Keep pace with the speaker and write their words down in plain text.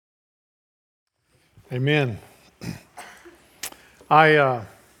Amen. I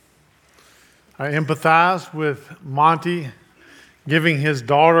empathize with Monty giving his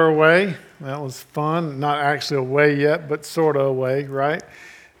daughter away. That was fun. Not actually away yet, but sort of away, right?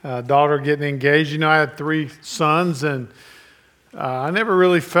 Daughter getting engaged. You know, I had 3 sons, and I never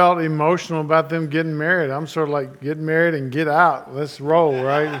really felt emotional about them getting married. I'm sort of like, get married and get out. Let's roll,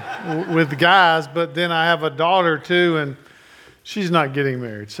 right? With the guys. But then I have a daughter, too, and she's not getting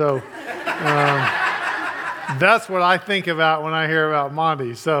married. So that's what I think about when I hear about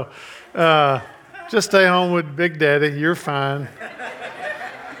Monty. So just stay home with Big Daddy. You're fine.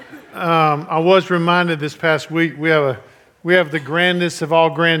 I was reminded this past week we have the grandest of all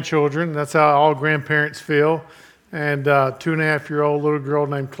grandchildren. That's how all grandparents feel. And 2.5-year-old little girl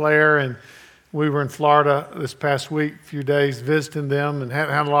named Claire. And we were in Florida this past week, a few days, visiting them and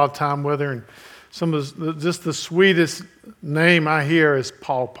had a lot of time with her. And some of just the sweetest name I hear is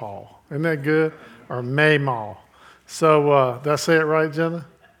Paw Paw. Isn't that good? Or Maymaw. So did I say it right, Jenna?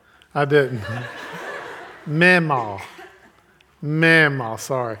 I didn't. Maymaw. Maymaw,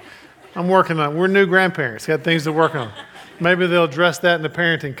 sorry. I'm working on it. We're new grandparents. Got things to work on. Maybe they'll address that in the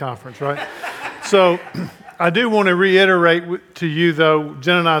parenting conference, right? So I do want to reiterate to you, though,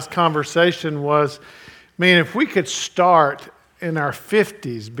 Jen and I's conversation was, man, if we could start in our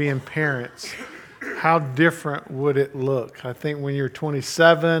 50s being parents, how different would it look? I think when you're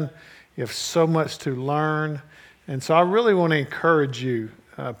 27, you have so much to learn. And so I really want to encourage you,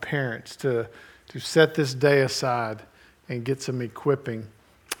 parents, to set this day aside and get some equipping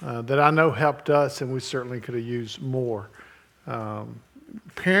that I know helped us, and we certainly could have used more.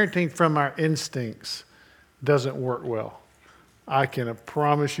 Parenting from our instincts doesn't work well. I can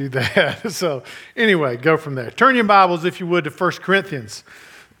promise you that. So anyway, go from there. Turn your Bibles, if you would, to 1 Corinthians.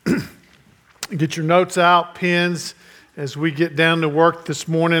 Get your notes out, pens, as we get down to work this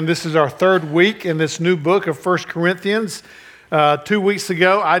morning. This is our 3rd week in this new book of 1 Corinthians. 2 weeks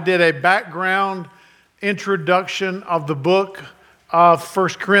ago, I did a background introduction of the book of 1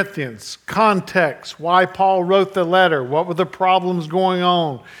 Corinthians. Context, why Paul wrote the letter, what were the problems going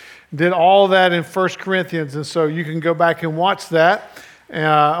on. Did all that in 1 Corinthians. And so you can go back and watch that on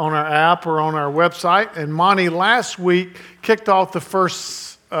our app or on our website. And Monty last week kicked off the first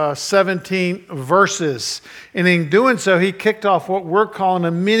 17 verses. And in doing so, he kicked off what we're calling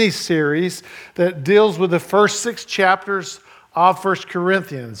a mini-series that deals with the first 6 chapters of 1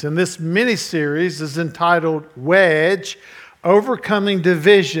 Corinthians. And this mini-series is entitled Wedge, Overcoming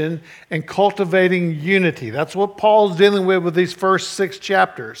Division and Cultivating Unity. That's what Paul's dealing with these first 6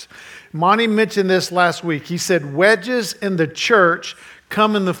 chapters. Monty mentioned this last week. He said wedges in the church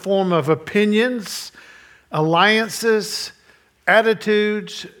come in the form of opinions, alliances,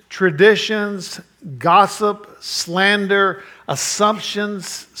 attitudes, traditions, gossip, slander,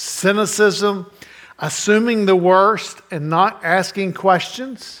 assumptions, cynicism, assuming the worst and not asking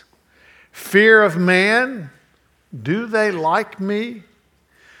questions, fear of man, do they like me,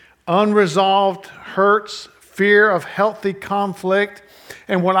 unresolved hurts, fear of healthy conflict,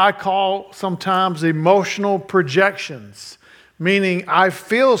 and what I call sometimes emotional projections. Meaning, I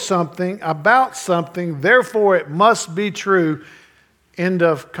feel something about something, therefore it must be true. End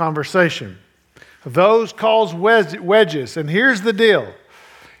of conversation. Those cause wedges. And here's the deal.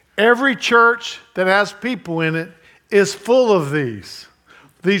 Every church that has people in it is full of these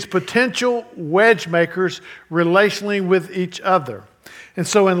potential wedge makers relationally with each other. And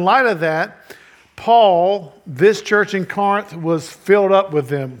so in light of that, Paul, this church in Corinth was filled up with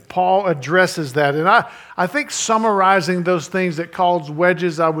them. Paul addresses that. And I think summarizing those things that cause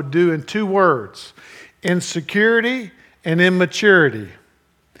wedges, I would do in 2 words: insecurity and immaturity.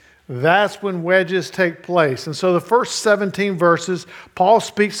 That's when wedges take place. And so the first 17 verses, Paul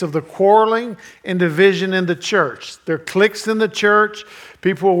speaks of the quarreling and division in the church. There are cliques in the church.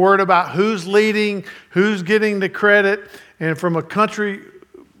 People are worried about who's leading, who's getting the credit. And from a country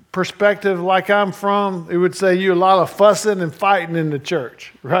perspective like I'm from, it would say you a lot of fussing and fighting in the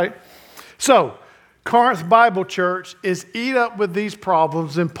church, right? So Corinth Bible Church is eat up with these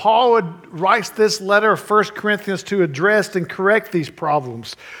problems, and Paul writes this letter of 1 Corinthians to address and correct these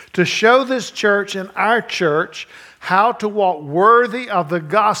problems, to show this church and our church how to walk worthy of the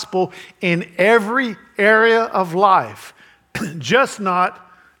gospel in every area of life, just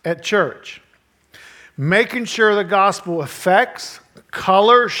not at church. Making sure the gospel affects,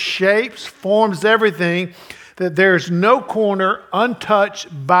 colors, shapes, forms everything, that there's no corner untouched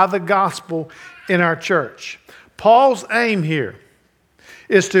by the gospel in our church. Paul's aim here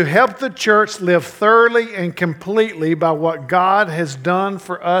is to help the church live thoroughly and completely by what God has done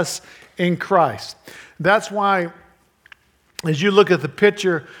for us in Christ. That's why, as you look at the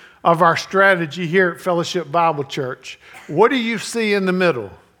picture of our strategy here at Fellowship Bible Church, what do you see in the middle?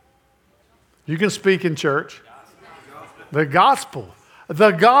 You can speak in church. The gospel.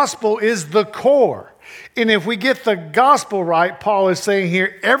 The gospel is the core. And if we get the gospel right, Paul is saying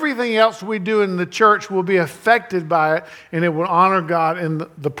here, everything else we do in the church will be affected by it, and it will honor God in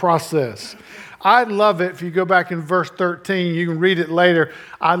the process. I love it. If you go back in verse 13, you can read it later.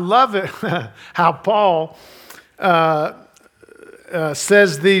 I love it how Paul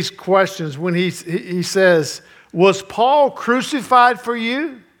says these questions when he says, was Paul crucified for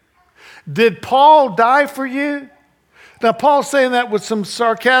you? Did Paul die for you? Now, Paul's saying that with some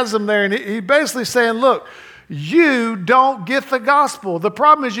sarcasm there, and he's basically saying, look, you don't get the gospel. The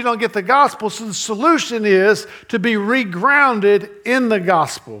problem is you don't get the gospel, so the solution is to be regrounded in the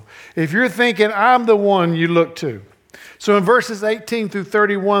gospel. If you're thinking, I'm the one you look to. So in verses 18 through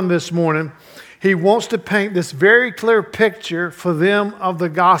 31 this morning, he wants to paint this very clear picture for them of the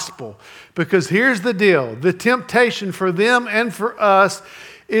gospel. Because here's the deal. The temptation for them and for us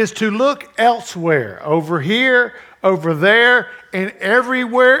is to look elsewhere, over here, over there, and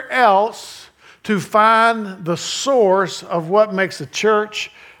everywhere else to find the source of what makes a church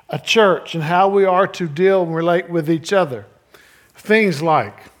and how we are to deal and relate with each other. Things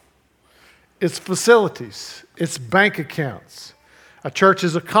like its facilities, its bank accounts, a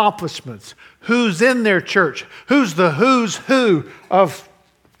church's accomplishments, who's in their church, who's the who's who of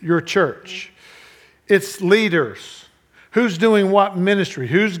your church, its leaders, who's doing what ministry,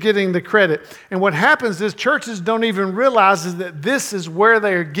 who's getting the credit. And what happens is churches don't even realize is that this is where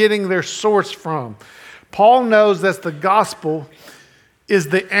they're getting their source from. Paul knows that the gospel is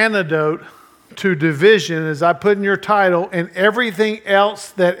the antidote to division, as I put in your title, and everything else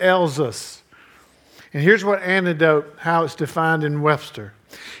that ails us. And here's what antidote, how it's defined in Webster.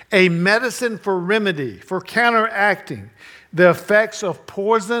 A medicine for remedy, for counteracting the effects of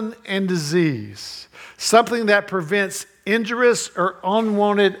poison and disease. Something that prevents injurious or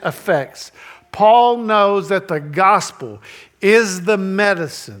unwanted effects. Paul knows that the gospel is the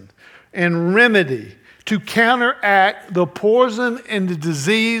medicine and remedy to counteract the poison and the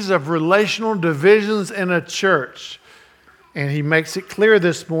disease of relational divisions in a church. And he makes it clear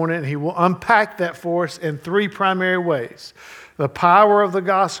this morning, and he will unpack that for us in three primary ways. The power of the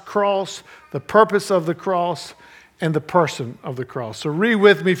cross, the purpose of the cross, and the person of the cross. So read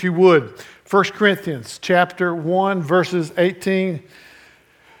with me if you would. 1 Corinthians chapter 1, verses 18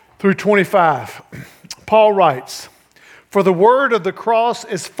 through 25. Paul writes, "For the word of the cross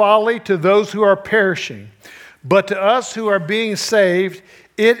is folly to those who are perishing, but to us who are being saved,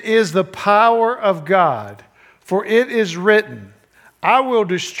 it is the power of God. For it is written, I will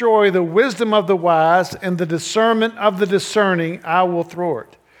destroy the wisdom of the wise, and the discernment of the discerning I will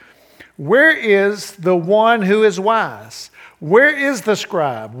thwart. Where is the one who is wise? Where is the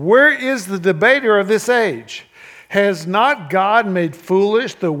scribe? Where is the debater of this age? Has not God made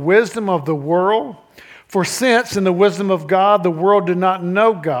foolish the wisdom of the world? For since in the wisdom of God the world did not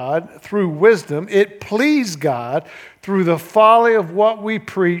know God through wisdom, it pleased God through the folly of what we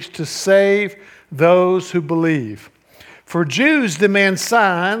preach to save those who believe. For Jews demand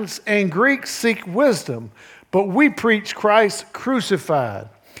signs and Greeks seek wisdom, but we preach Christ crucified,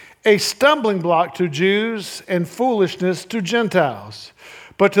 a stumbling block to Jews and foolishness to Gentiles.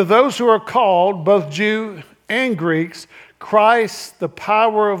 But to those who are called, both Jew and Greeks, Christ, the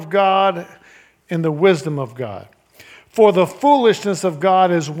power of God and the wisdom of God. For the foolishness of God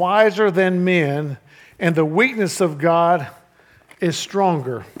is wiser than men, and the weakness of God is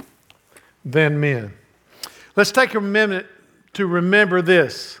stronger than men." Let's take a minute to remember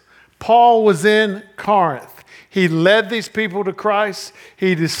this. Paul was in Corinth. He led these people to Christ.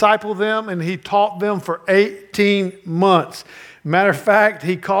 He discipled them, and he taught them for 18 months. Matter of fact,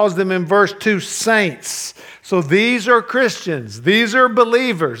 he calls them in verse 2 saints. So these are Christians. These are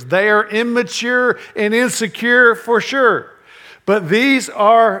believers. They are immature and insecure for sure. But these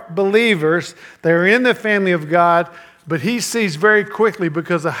are believers. They're in the family of God. But he sees very quickly,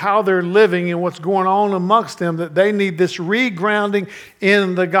 because of how they're living and what's going on amongst them, that they need this regrounding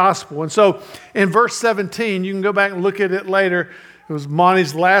in the gospel. And so in verse 17, you can go back and look at it later. It was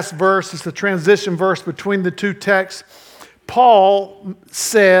Monty's last verse. It's the transition verse between the two texts. Paul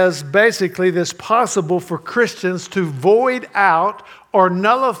says basically that it's possible for Christians to void out or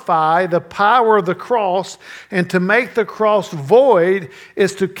nullify the power of the cross, and to make the cross void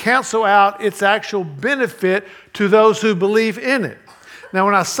is to cancel out its actual benefit to those who believe in it. Now,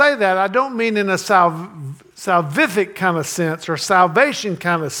 when I say that, I don't mean in a salvific kind of sense or salvation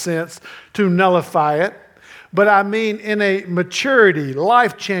kind of sense to nullify it, but I mean in a maturity,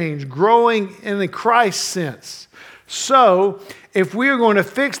 life change, growing in the Christ sense. So, if we are going to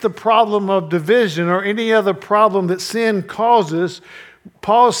fix the problem of division or any other problem that sin causes,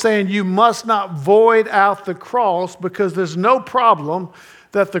 Paul's saying you must not void out the cross, because there's no problem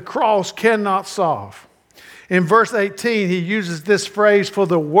that the cross cannot solve. In verse 18, he uses this phrase, for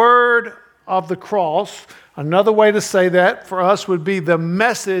the word of the cross. Another way to say that for us would be the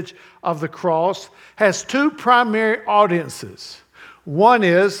message of the cross has two primary audiences. One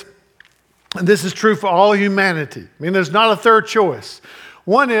is, and this is true for all humanity. I mean, there's not a third choice.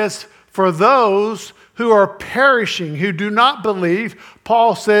 One is for those who are perishing, who do not believe.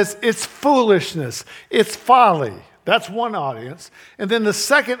 Paul says it's foolishness, it's folly. That's one audience. And then the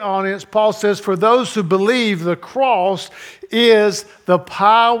second audience, Paul says, for those who believe, the cross is the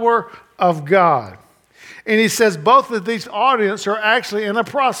power of God. And he says both of these audiences are actually in a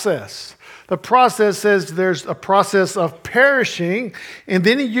process. The process says there's a process of perishing, and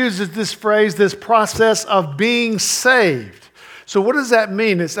then he uses this phrase, this process of being saved. So what does that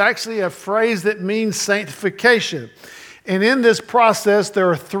mean? It's actually a phrase that means sanctification. And in this process, there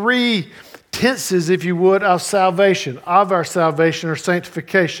are three tenses, if you would, of salvation, of our salvation or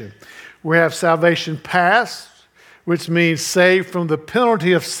sanctification. We have salvation past, which means saved from the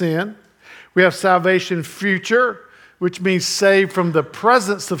penalty of sin. We have salvation future, which means saved from the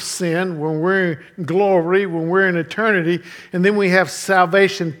presence of sin when we're in glory, when we're in eternity. And then we have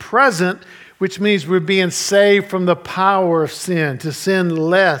salvation present, which means we're being saved from the power of sin, to sin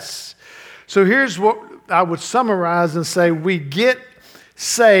less. So here's what I would summarize and say: we get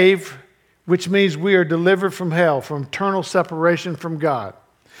saved, which means we are delivered from hell, from eternal separation from God.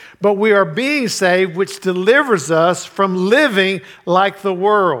 But we are being saved, which delivers us from living like the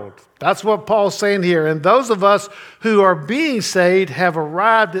world. That's what Paul's saying here. And those of us who are being saved have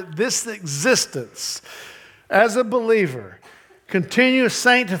arrived at this existence as a believer, continuous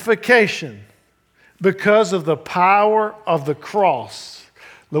sanctification because of the power of the cross.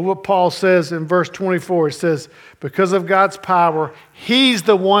 Look what Paul says in verse 24. It says, because of God's power, He's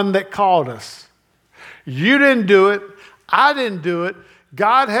the one that called us. You didn't do it. I didn't do it.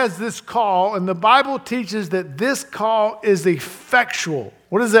 God has this call, and the Bible teaches that this call is effectual.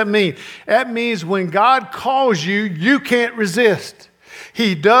 What does that mean? That means when God calls you, you can't resist.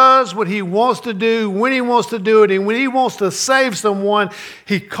 He does what He wants to do, when He wants to do it, and when He wants to save someone,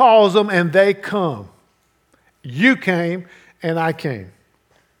 He calls them and they come. You came and I came.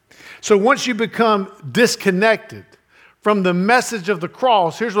 So once you become disconnected from the message of the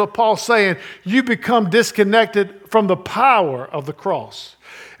cross, here's what Paul's saying: you become disconnected from the power of the cross.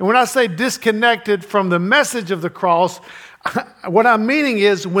 And when I say disconnected from the message of the cross, what I'm meaning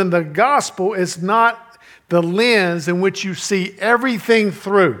is when the gospel is not the lens in which you see everything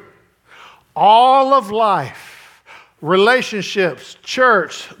through, all of life, relationships,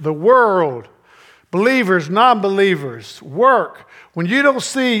 church, the world, believers, non-believers, work. When you don't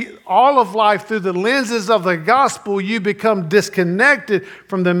see all of life through the lenses of the gospel, you become disconnected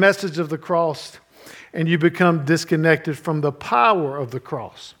from the message of the cross, and you become disconnected from the power of the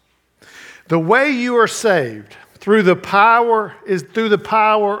cross. The way you are saved through the power is through the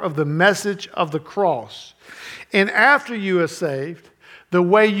power of the message of the cross. And after you are saved, the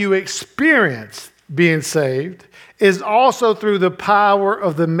way you experience being saved is also through the power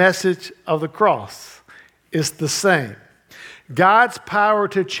of the message of the cross. It's the same. God's power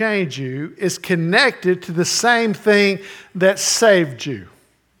to change you is connected to the same thing that saved you,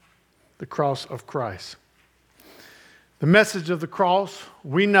 the cross of Christ. The message of the cross,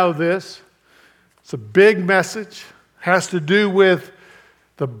 we know this. It's a big message. Has to do with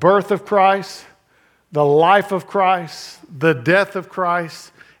the birth of Christ, the life of Christ, the death of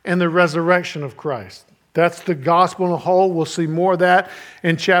Christ, and the resurrection of Christ. That's the gospel in a whole. We'll see more of that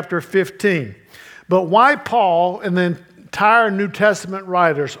in chapter 15. But why Paul and the entire New Testament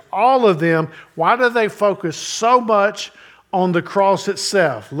writers, all of them, why do they focus so much on the cross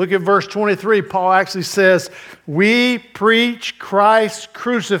itself? Look at verse 23. Paul actually says, we preach Christ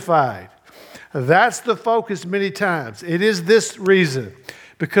crucified. That's the focus many times. It is this reason,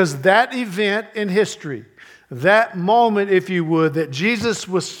 because that event in history, that moment, if you would, that Jesus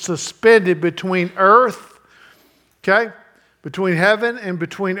was suspended between earth, okay, between heaven and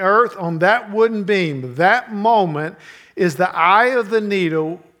between earth on that wooden beam, that moment is the eye of the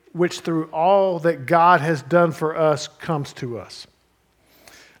needle which through all that God has done for us comes to us.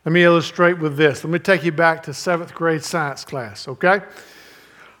 Let me illustrate with this. Let me take you back to 7th grade science class, okay?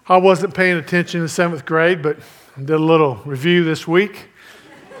 I wasn't paying attention in 7th grade, but did a little review this week.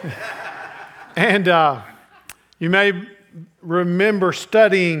 And you may remember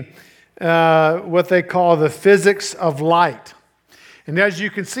studying what they call the physics of light. And as you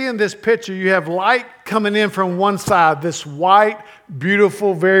can see in this picture, you have light coming in from one side, this white,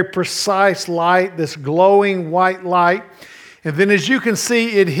 beautiful, very precise light, this glowing white light. And then as you can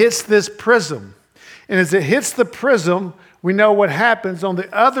see, it hits this prism. And as it hits the prism, we know what happens. On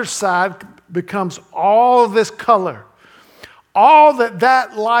the other side becomes all this color. All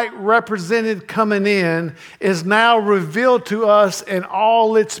that light represented coming in is now revealed to us in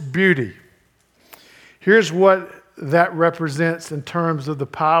all its beauty. Here's what that represents in terms of the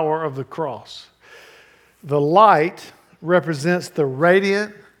power of the cross. The light represents the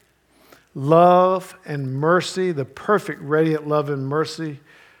radiant love and mercy, the perfect radiant love and mercy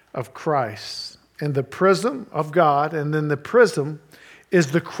of Christ. And the prism of God, and then the prism is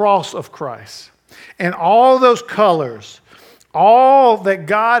the cross of Christ. And all those colors, all that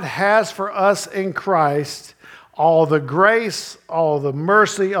God has for us in Christ, all the grace, all the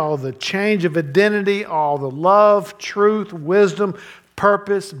mercy, all the change of identity, all the love, truth, wisdom,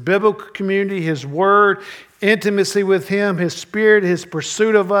 purpose, biblical community, His Word, intimacy with Him, His Spirit, His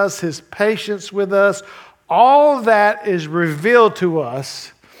pursuit of us, His patience with us, all that is revealed to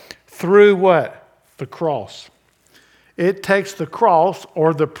us through what? The cross. It takes the cross,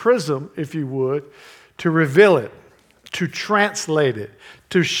 or the prism, if you would, to reveal it, to translate it,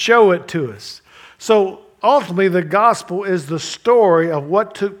 to show it to us. So ultimately, the gospel is the story of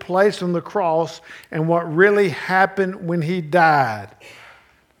what took place on the cross and what really happened when He died.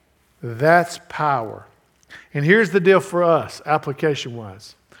 That's power. And here's the deal for us,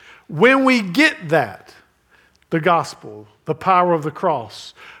 application-wise. When we get that, the gospel, the power of the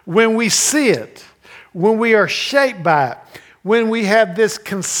cross, when we see it, when we are shaped by it, when we have this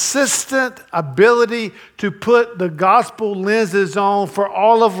consistent ability to put the gospel lenses on for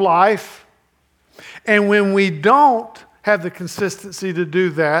all of life, and when we don't have the consistency to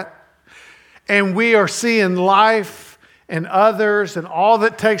do that, and we are seeing life and others and all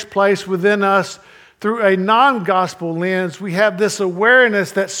that takes place within us through a non-gospel lens, we have this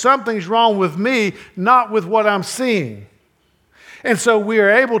awareness that something's wrong with me, not with what I'm seeing. And so we are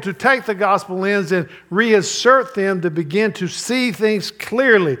able to take the gospel lens and reassert them to begin to see things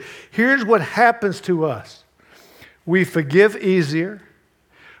clearly. Here's what happens to us. We forgive easier.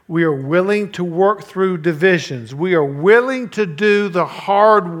 We are willing to work through divisions. We are willing to do the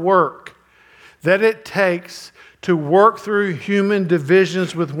hard work that it takes to work through human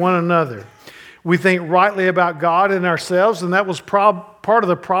divisions with one another. We think rightly about God and ourselves, and that was part of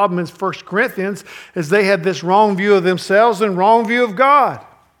the problem in 1 Corinthians, is they had this wrong view of themselves and wrong view of God.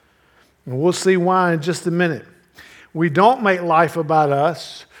 And we'll see why in just a minute. We don't make life about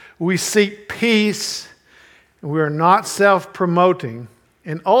us. We seek peace. And we are not self-promoting.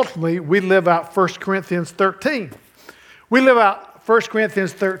 And ultimately, we live out 1 Corinthians 13. We live out 1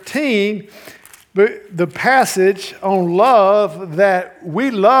 Corinthians 13, but the passage on love that we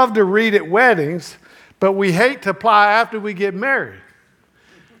love to read at weddings, but we hate to apply after we get married.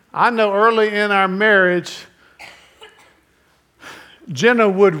 I know early in our marriage, Jenna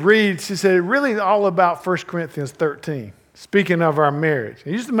would read, she said, it really is all about 1 Corinthians 13, speaking of our marriage.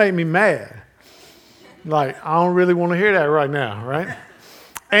 It used to make me mad. Like, I don't really want to hear that right now, right?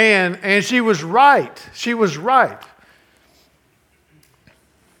 And she was right. She was right.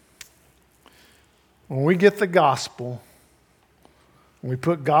 When we get the gospel, when we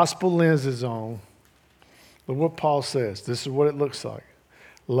put gospel lenses on, look what Paul says. This is what it looks like.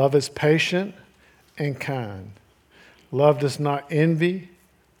 Love is patient and kind. Love does not envy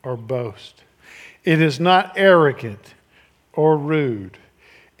or boast. It is not arrogant or rude.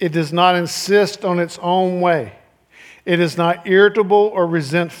 It does not insist on its own way. It is not irritable or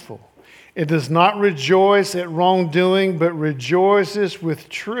resentful. It does not rejoice at wrongdoing, but rejoices with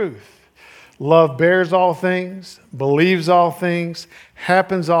truth. Love bears all things, believes all things,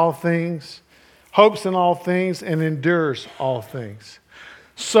 happens all things, hopes in all things, and endures all things.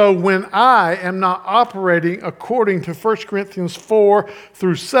 So when I am not operating according to 1 Corinthians 4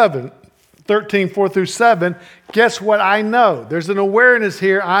 through 7, 13, 4 through 7, guess what I know? There's an awareness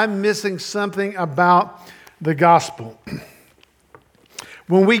here. I'm missing something about the gospel.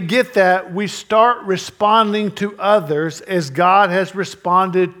 When we get that, we start responding to others as God has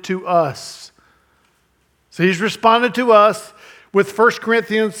responded to us. So He's responded to us with 1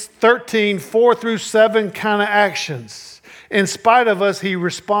 Corinthians 13, 4 through 7 kind of actions. In spite of us, He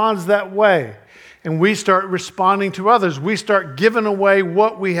responds that way. And we start responding to others. We start giving away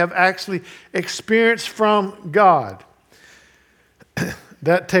what we have actually experienced from God.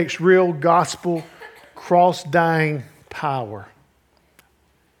 That takes real gospel, cross-dying power.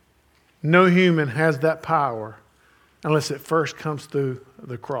 No human has that power unless it first comes through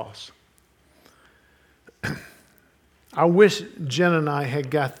the cross. I wish Jen and I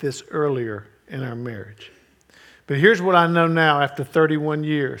had got this earlier in our marriage. But here's what I know now after 31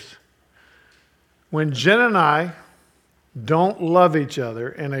 years. When Jen and I don't love each other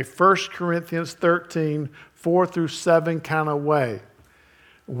in a 1 Corinthians 13, 4 through 7 kind of way,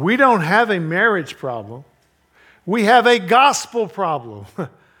 we don't have a marriage problem. We have a gospel problem.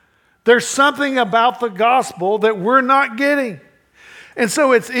 There's something about the gospel that we're not getting. And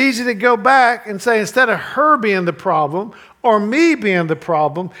so it's easy to go back and say, instead of her being the problem or me being the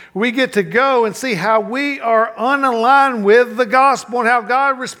problem, we get to go and see how we are unaligned with the gospel and how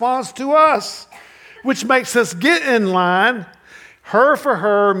God responds to us, which makes us get in line, her for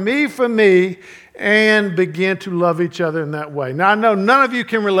her, me for me, and begin to love each other in that way. Now, I know none of you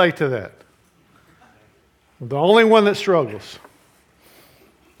can relate to that. The only one that struggles.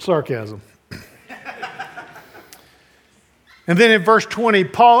 Sarcasm. And then in verse 20,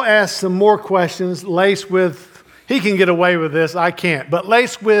 Paul asks some more questions laced with, he can get away with this, I can't, but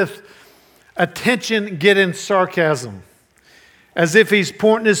laced with attention-getting sarcasm. As if he's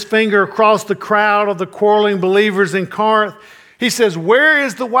pointing his finger across the crowd of the quarreling believers in Corinth. He says, where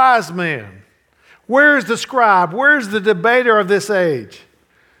is the wise man? Where is the scribe? Where is the debater of this age?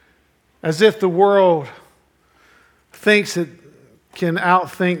 As if the world thinks it can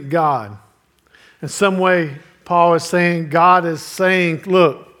outthink God. In some way, Paul is saying, God is saying,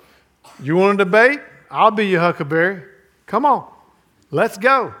 look, you want to debate? I'll be your huckleberry. Come on, let's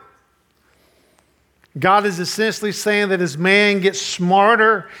go. God is essentially saying that as man gets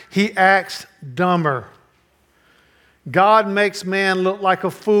smarter, he acts dumber. God makes man look like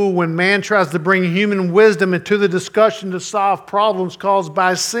a fool when man tries to bring human wisdom into the discussion to solve problems caused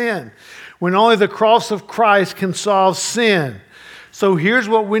by sin, when only the cross of Christ can solve sin. So here's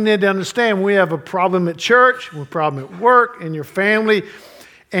what we need to understand. We have a problem at church, we have a problem at work, in your family,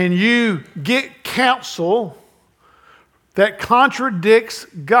 and you get counsel that contradicts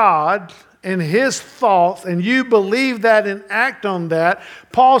God and his thoughts, and you believe that and act on that.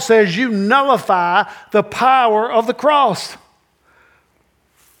 Paul says you nullify the power of the cross.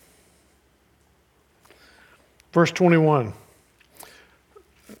 Verse 21.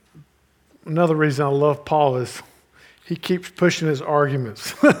 Another reason I love Paul is he keeps pushing his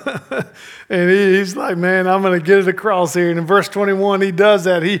arguments. And he's like, man, I'm going to get it across here. And in verse 21, he does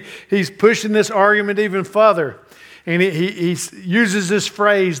that. He's pushing this argument even further. And he uses this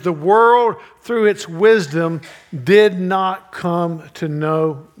phrase, the world through its wisdom did not come to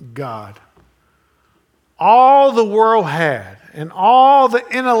know God. All the world had, and all the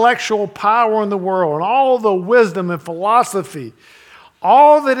intellectual power in the world, and all the wisdom and philosophy,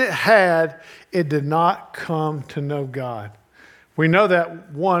 all that it had, it did not come to know God. We know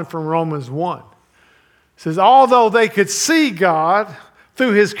that one from Romans 1. It says, although they could see God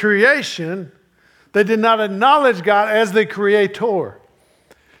through his creation, they did not acknowledge God as the creator.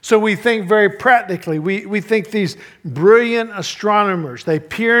 So we think very practically. We think these brilliant astronomers, they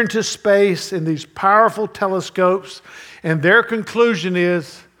peer into space in these powerful telescopes, and their conclusion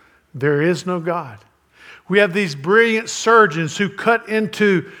is there is no God. We have these brilliant surgeons who cut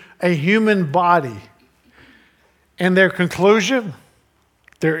into a human body, and their conclusion,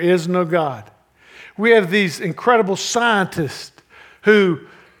 there is no God. We have these incredible scientists who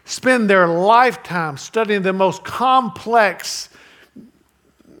spend their lifetime studying the most complex,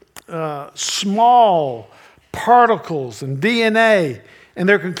 small particles and DNA, and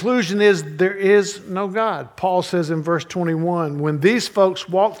their conclusion is there is no God. Paul says in verse 21, when these folks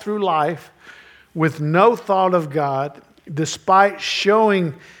walk through life with no thought of God, despite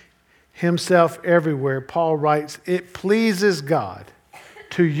showing himself everywhere, Paul writes, it pleases God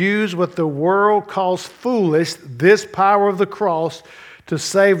to use what the world calls foolish, this power of the cross, to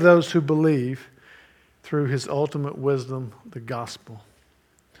save those who believe through his ultimate wisdom, the gospel.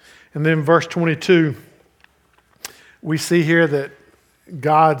 And then verse 22, we see here that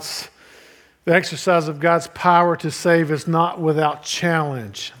the exercise of God's power to save is not without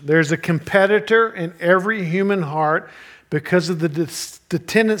challenge. There's a competitor in every human heart because of the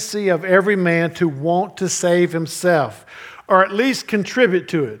tendency of every man to want to save himself, or at least contribute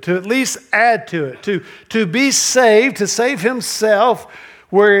to it, to at least add to it, to be saved, to save himself,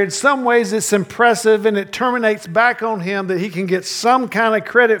 where in some ways it's impressive and it terminates back on him that he can get some kind of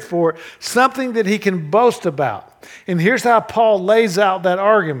credit for it, something that he can boast about. And here's how Paul lays out that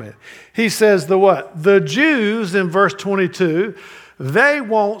argument. He says the Jews in verse 22, they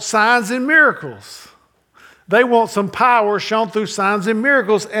want signs and miracles. They want some power shown through signs and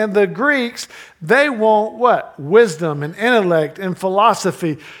miracles. And the Greeks, they want what? Wisdom and intellect and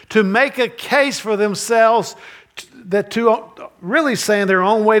philosophy to make a case for themselves, to really saying their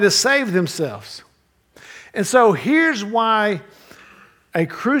own way to save themselves. And so here's why a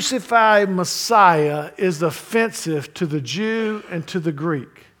crucified Messiah is offensive to the Jew and to the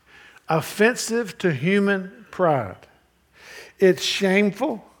Greek. Offensive to human pride. It's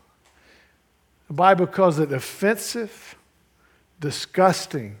shameful. The Bible calls it offensive,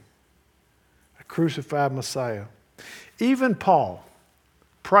 disgusting. A crucified Messiah. Even Paul,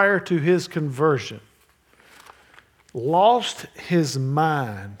 prior to his conversion, lost his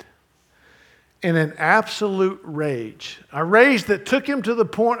mind in an absolute rage. A rage that took him to the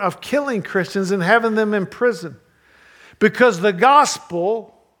point of killing Christians and having them in prison. Because the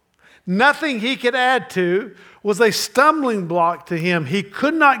gospel, nothing he could add to, was a stumbling block to him. He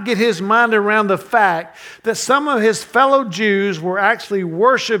could not get his mind around the fact that some of his fellow Jews were actually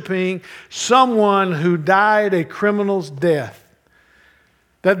worshiping someone who died a criminal's death.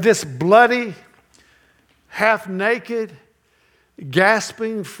 That this bloody, half-naked,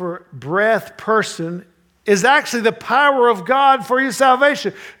 gasping for breath person is actually the power of God for your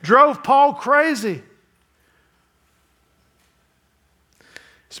salvation. Drove Paul crazy.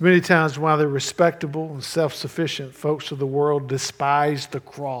 It's many times why the respectable and self-sufficient folks of the world despise the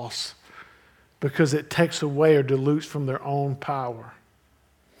cross, because it takes away or dilutes from their own power.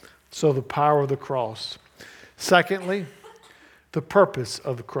 So the power of the cross. Secondly, the purpose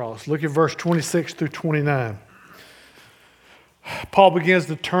of the cross. Look at verse 26 through 29. Paul begins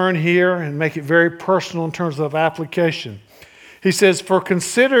to turn here and make it very personal in terms of application. He says, "For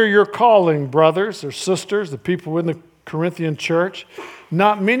consider your calling, brothers or sisters," the people in the Corinthian church.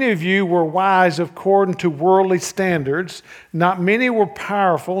 "Not many of you were wise according to worldly standards. Not many were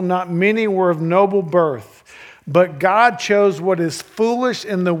powerful. Not many were of noble birth. But God chose what is foolish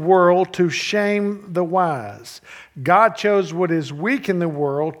in the world to shame the wise. God chose what is weak in the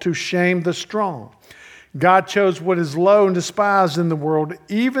world to shame the strong. God chose what is low and despised in the world,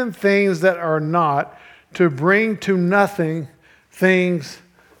 even things that are not, to bring to nothing things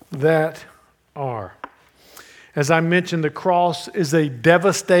that are." As I mentioned, the cross is a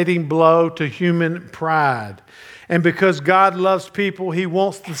devastating blow to human pride. And because God loves people, He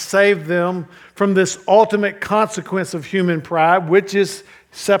wants to save them from this ultimate consequence of human pride, which is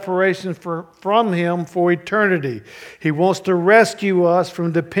separation from Him for eternity. He wants to rescue us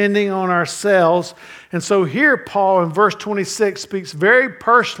from depending on ourselves. And so here Paul in verse 26 speaks very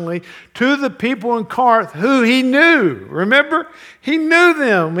personally to the people in Corinth who he knew. Remember? He knew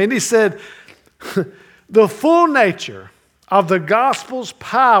them. And he said, the full nature of the gospel's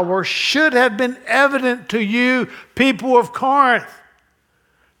power should have been evident to you, people of Corinth.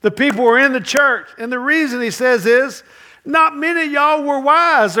 The people were in the church. And the reason he says is, not many of y'all were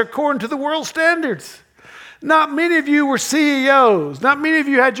wise according to the world standards. Not many of you were CEOs. Not many of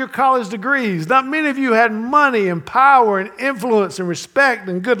you had your college degrees. Not many of you had money and power and influence and respect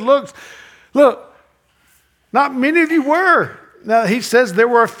and good looks. Look, not many of you were. Now, he says there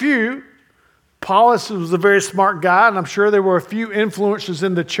were a few. Paulus was a very smart guy, and I'm sure there were a few influencers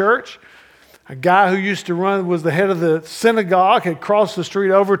in the church. A guy who used to was the head of the synagogue, had crossed the street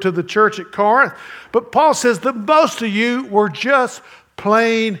over to the church at Corinth. But Paul says that most of you were just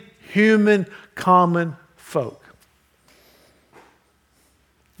plain human, common folk.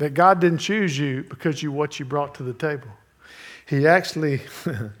 That God didn't choose you because of what you brought to the table. He actually,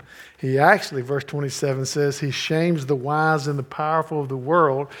 verse 27 says, He shames the wise and the powerful of the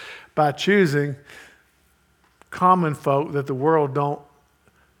world by choosing common folk that the world don't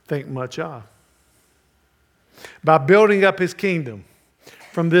think much of. By building up His kingdom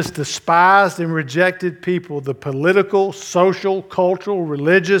from this despised and rejected people, the political, social, cultural,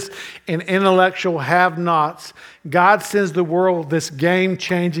 religious, and intellectual have-nots, God sends the world this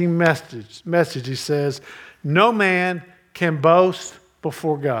game-changing message. He says, no man can boast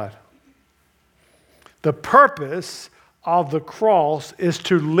before God. The purpose of the cross is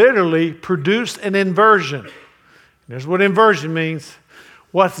to literally produce an inversion. There's what inversion means.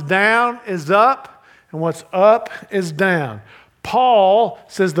 What's down is up, and what's up is down. Paul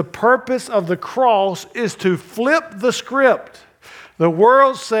says the purpose of the cross is to flip the script. The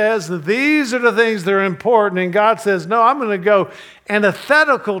world says that these are the things that are important, and God says, no, I'm going to go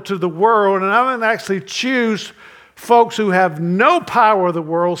antithetical to the world, and I'm going to actually choose folks who have no power of the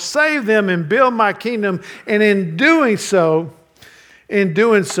world, save them and build my kingdom. And in doing so,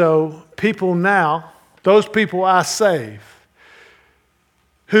 people now, those people I save,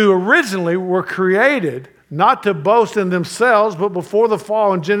 who originally were created not to boast in themselves, but before the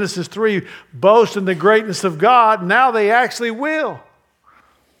fall in Genesis 3, boast in the greatness of God, now they actually will.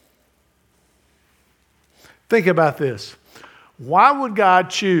 Think about this. Why would God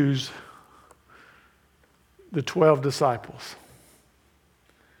choose the 12 disciples?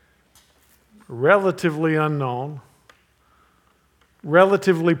 relatively unknown,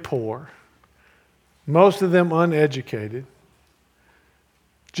 relatively poor, most of them uneducated,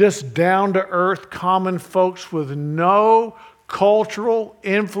 just down-to-earth common folks with no cultural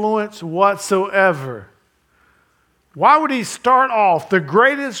influence whatsoever. Why would he start off the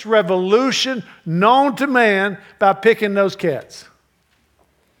greatest revolution known to man by picking those cats?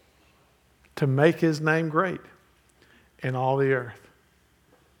 To make his name great in all the earth.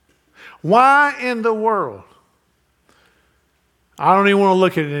 Why in the world? I don't even want to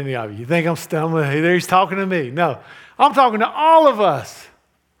look at any of you. You think I'm stumbling? There he's talking to me. No, I'm talking to all of us.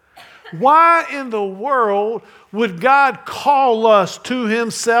 Why in the world would God call us to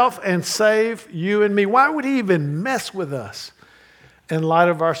himself and save you and me? Why would he even mess with us in light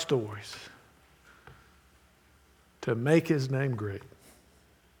of our stories? To make his name great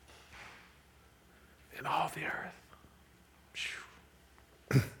in all the earth.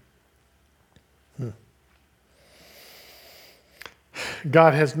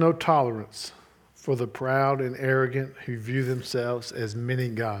 God has no tolerance for the proud and arrogant who view themselves as many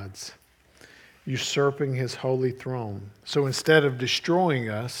gods, usurping his holy throne. So instead of destroying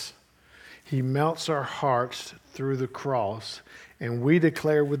us, he melts our hearts through the cross, and we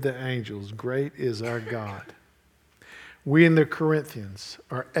declare with the angels, great is our God. We in the Corinthians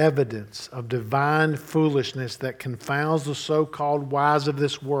are evidence of divine foolishness that confounds the so-called wise of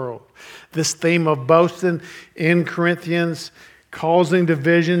this world. This theme of boasting in Corinthians, causing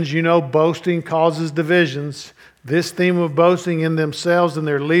divisions. You know, boasting causes divisions. This theme of boasting in themselves and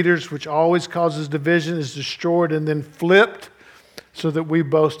their leaders, which always causes division, is destroyed and then flipped so that we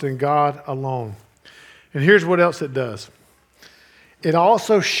boast in God alone. And here's what else it does. It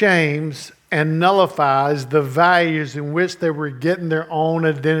also shames and nullifies the values in which they were getting their own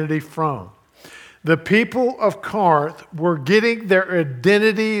identity from. The people of Corinth were getting their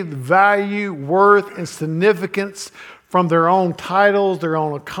identity, value, worth, and significance from their own titles, their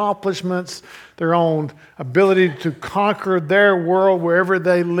own accomplishments, their own ability to conquer their world wherever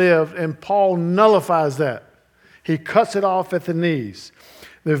they lived. And Paul nullifies that. He cuts it off at the knees.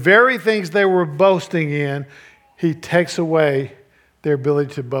 The very things they were boasting in, he takes away their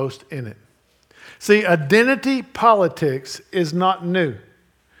ability to boast in it. See, identity politics is not new.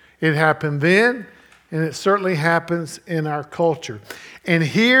 It happened then, and it certainly happens in our culture. And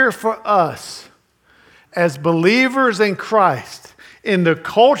here for us, as believers in Christ, in the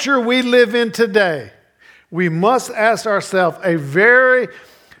culture we live in today, we must ask ourselves a very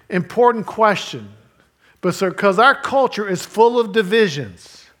important question. Because our culture is full of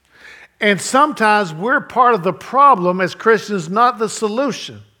divisions. And sometimes we're part of the problem as Christians, not the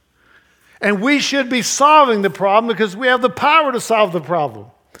solution. And we should be solving the problem because we have the power to solve the problem.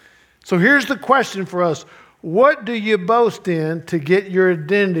 So here's the question for us. What do you boast in to get your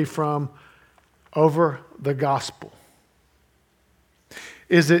identity from over the gospel?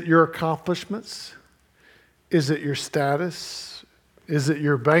 Is it your accomplishments? Is it your status? Is it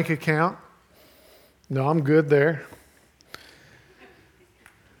your bank account? No, I'm good there.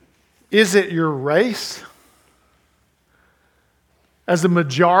 Is it your race? As a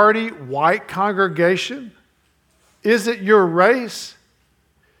majority white congregation, is it your race?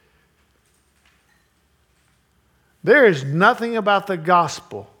 There is nothing about the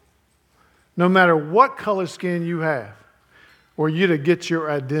gospel, no matter what color skin you have, where you to get your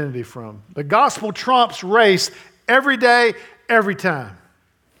identity from. The gospel trumps race every day, every time.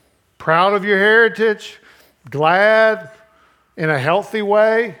 Proud of your heritage, glad in a healthy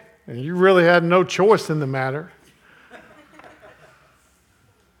way, and you really had no choice in the matter.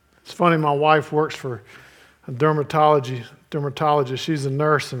 It's funny, my wife works for a dermatologist. She's a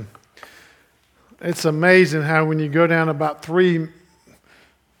nurse, and it's amazing how when you go down about 3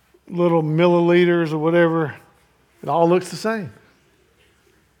 little milliliters or whatever, it all looks the same.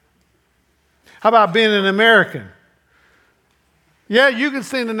 How about being an American? Yeah, you can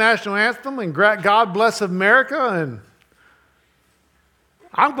sing the national anthem and God bless America, and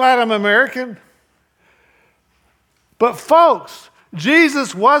I'm glad I'm American. But folks,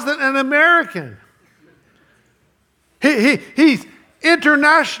 Jesus wasn't an American. He's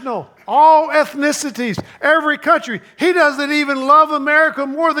international, all ethnicities, every country. He doesn't even love America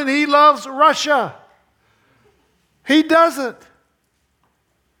more than he loves Russia. He doesn't.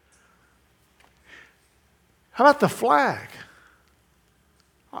 How about the flag?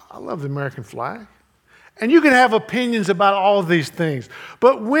 I love the American flag. And you can have opinions about all of these things.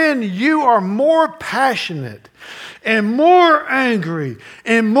 But when you are more passionate and more angry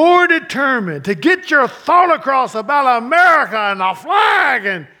and more determined to get your thought across about America and the flag,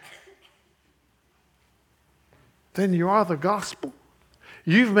 and then you are the gospel.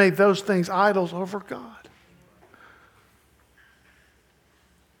 You've made those things idols over God.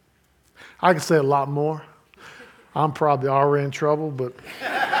 I could say a lot more. I'm probably already in trouble, but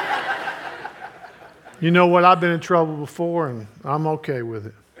you know what? I've been in trouble before, and I'm okay with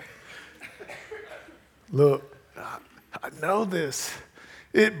it. Look, I know this.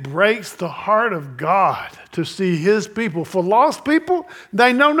 It breaks the heart of God to see his people. For lost people,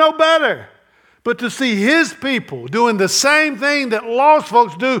 they know no better. But to see his people doing the same thing that lost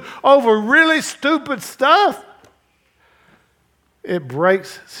folks do over really stupid stuff, it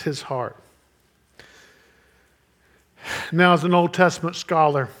breaks his heart. Now, as an Old Testament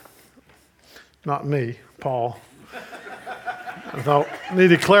scholar, not me, Paul, I thought I need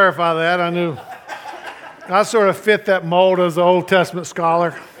to clarify that. I knew I sort of fit that mold as an Old Testament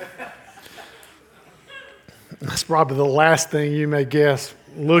scholar. That's probably the last thing you may guess,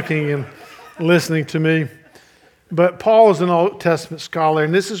 looking and listening to me. But Paul is an Old Testament scholar,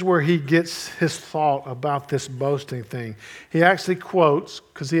 and this is where he gets his thought about this boasting thing. He actually quotes,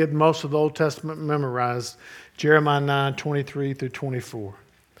 because he had most of the Old Testament memorized, Jeremiah 9:23 through 24.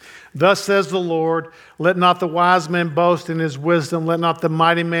 Thus says the Lord, let not the wise man boast in his wisdom, let not the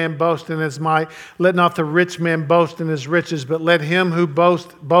mighty man boast in his might, let not the rich man boast in his riches, but let him who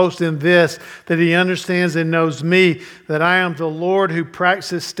boast in this, that he understands and knows me, that I am the Lord who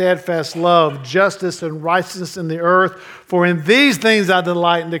practices steadfast love, justice, and righteousness in the earth. For in these things I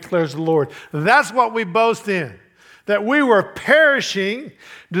delight, and declares the Lord. That's what we boast in. That we were perishing,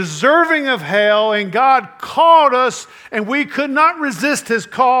 deserving of hell, and God called us, and we could not resist his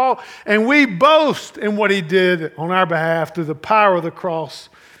call, and we boast in what he did on our behalf through the power of the cross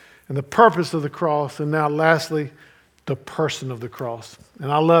and the purpose of the cross, and now lastly, the person of the cross.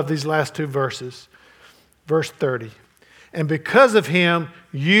 And I love these last two verses. Verse 30. And because of him,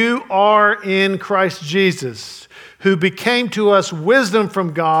 you are in Christ Jesus, who became to us wisdom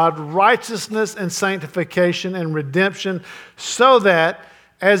from God, righteousness and sanctification and redemption, so that,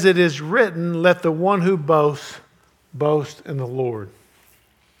 as it is written, let the one who boasts, boast in the Lord.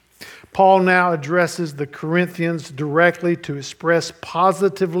 Paul now addresses the Corinthians directly to express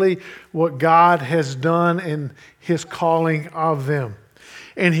positively what God has done in his calling of them.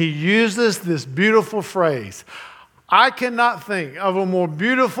 And he uses this beautiful phrase. I cannot think of a more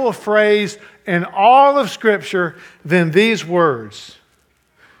beautiful phrase in all of Scripture than these words.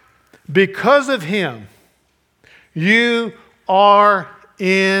 Because of him, you are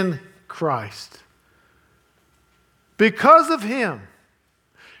in Christ. Because of him,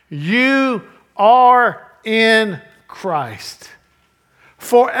 you are in Christ.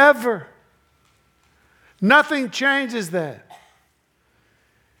 Forever. Nothing changes that.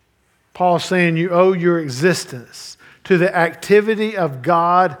 Paul's saying you owe your existence to the activity of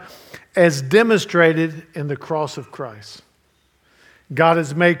God as demonstrated in the cross of Christ. God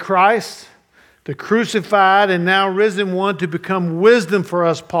has made Christ, the crucified and now risen one, to become wisdom for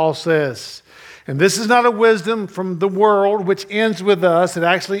us, Paul says. And this is not a wisdom from the world which ends with us. It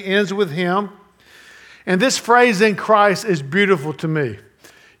actually ends with him. And this phrase, in Christ, is beautiful to me.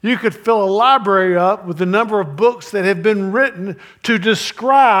 You could fill a library up with the number of books that have been written to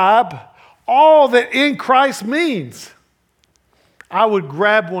describe all that in Christ means. I would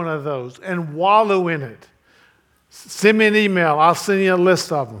grab one of those and wallow in it. Send me an email. I'll send you a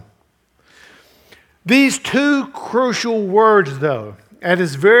list of them. These two crucial words, though, at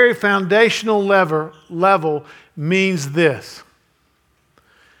its very foundational level means this.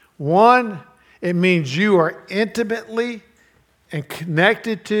 One, it means you are intimately and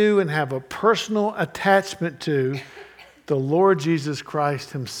connected to and have a personal attachment to the Lord Jesus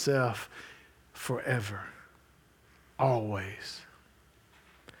Christ himself forever, always.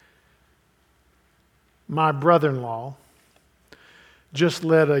 My brother-in-law just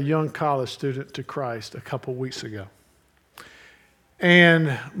led a young college student to Christ a couple weeks ago.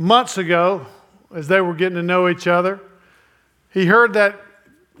 And months ago, as they were getting to know each other, he heard that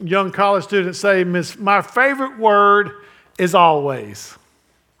young college student say, my favorite word is always.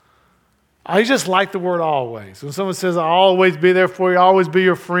 I just like the word always. When someone says, I'll always be there for you, I'll always be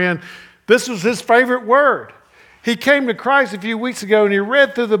your friend, this was his favorite word. He came to Christ a few weeks ago and he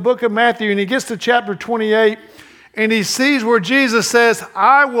read through the book of Matthew and he gets to chapter 28 and he sees where Jesus says,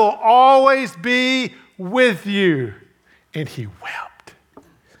 I will always be with you. And he wept.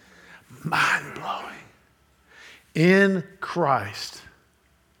 Mind-blowing. In Christ.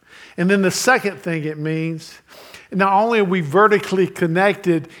 And then the second thing it means, not only are we vertically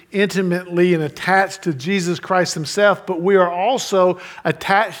connected, intimately and attached to Jesus Christ himself, but we are also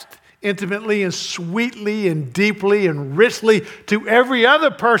attached intimately and sweetly and deeply and richly to every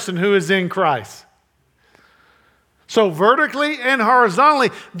other person who is in Christ. So vertically and horizontally,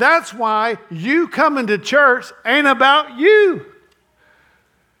 that's why you coming to church ain't about you.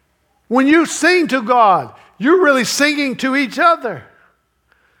 When you sing to God, you're really singing to each other.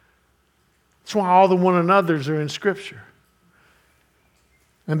 That's why all the one another's are in Scripture.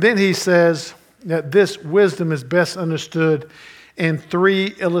 And then he says that this wisdom is best understood in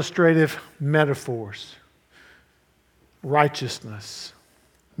 3 illustrative metaphors. Righteousness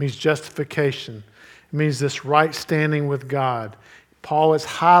means justification. It means this right standing with God. Paul is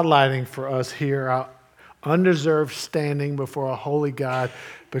highlighting for us here our undeserved standing before a holy God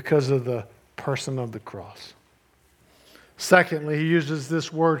because of the person of the cross. Secondly, he uses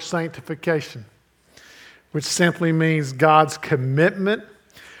this word sanctification, which simply means God's commitment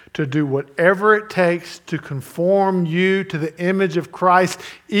to do whatever it takes to conform you to the image of Christ,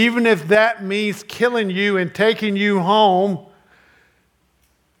 even if that means killing you and taking you home.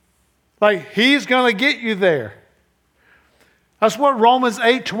 Like, he's going to get you there. That's what Romans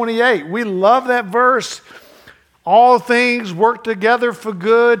 8:28. We love that verse. All things work together for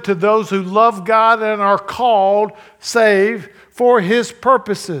good to those who love God and are called, saved for his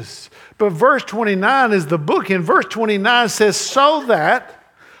purposes. But verse 29 is the bookend. Verse 29 says, so that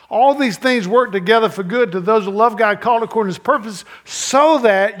all these things work together for good to those who love God, called according to his purpose, so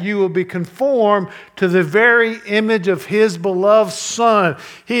that you will be conformed to the very image of his beloved Son.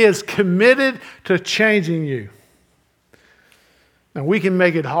 He is committed to changing you. Now, we can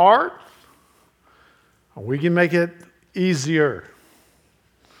make it hard, or we can make it easier.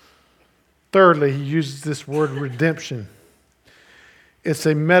 Thirdly, he uses this word redemption. It's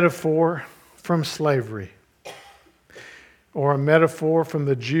a metaphor from slavery, or a metaphor from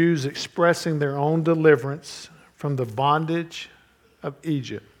the Jews expressing their own deliverance from the bondage of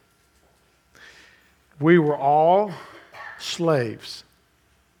Egypt. We were all slaves.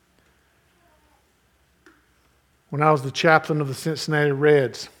 When I was the chaplain of the Cincinnati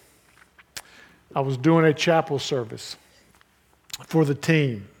Reds, I was doing a chapel service for the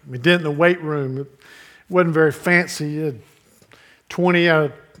team. We did it in the weight room. It wasn't very fancy. You had 20 out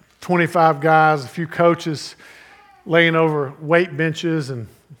of 25 guys, a few coaches laying over weight benches and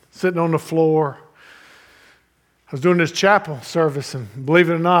sitting on the floor. I was doing this chapel service, and believe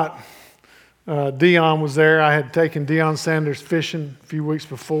it or not, Dion was there. I had taken Deion Sanders fishing a few weeks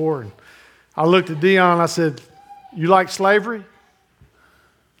before, and I looked at Dion and I said, "You like slavery?"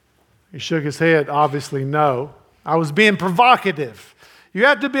 He shook his head, obviously no. I was being provocative. You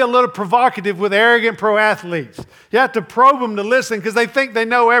have to be a little provocative with arrogant pro athletes. You have to probe them to listen because they think they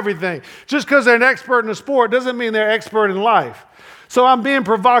know everything. Just because they're an expert in a sport doesn't mean they're expert in life. So I'm being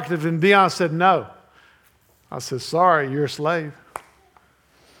provocative, and Dion said no. I said, "Sorry, you're a slave."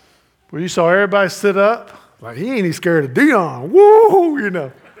 Well, you saw everybody sit up. Like, he ain't even scared of Dion. Woo, you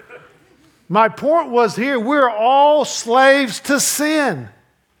know. My point was here, we're all slaves to sin.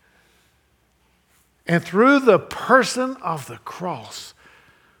 And through the person of the cross,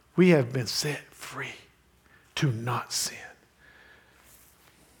 we have been set free to not sin.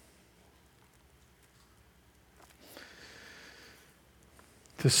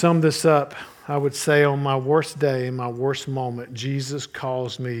 To sum this up, I would say on my worst day, in my worst moment, Jesus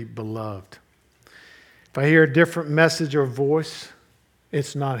calls me beloved. If I hear a different message or voice,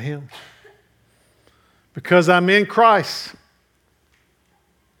 it's not him. Because I'm in Christ.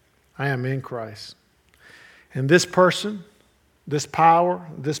 I am in Christ. And this person, this power,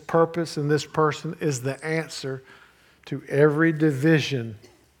 this purpose, and this person is the answer to every division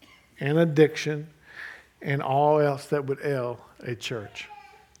and addiction and all else that would ail a church.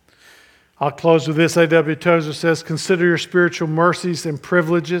 I'll close with this. A.W. Tozer says, "Consider your spiritual mercies and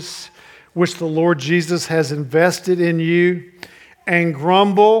privileges which the Lord Jesus has invested in you, and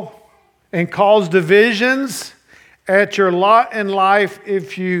grumble and cause divisions at your lot in life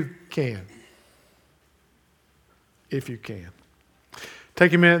if you can." If you can.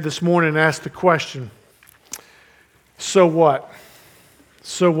 Take a minute this morning and ask the question, so what?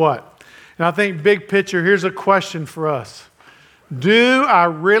 So what? And I think big picture, here's a question for us. Do I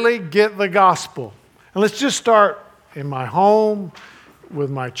really get the gospel? And let's just start in my home, with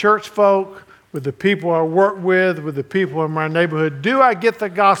my church folk, with the people I work with the people in my neighborhood. Do I get the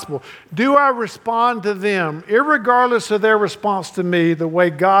gospel? Do I respond to them, irregardless of their response to me, the way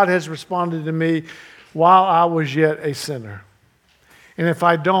God has responded to me while I was yet a sinner? And if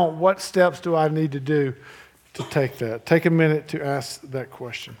I don't, what steps do I need to do to take that? Take a minute to ask that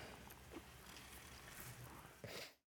question.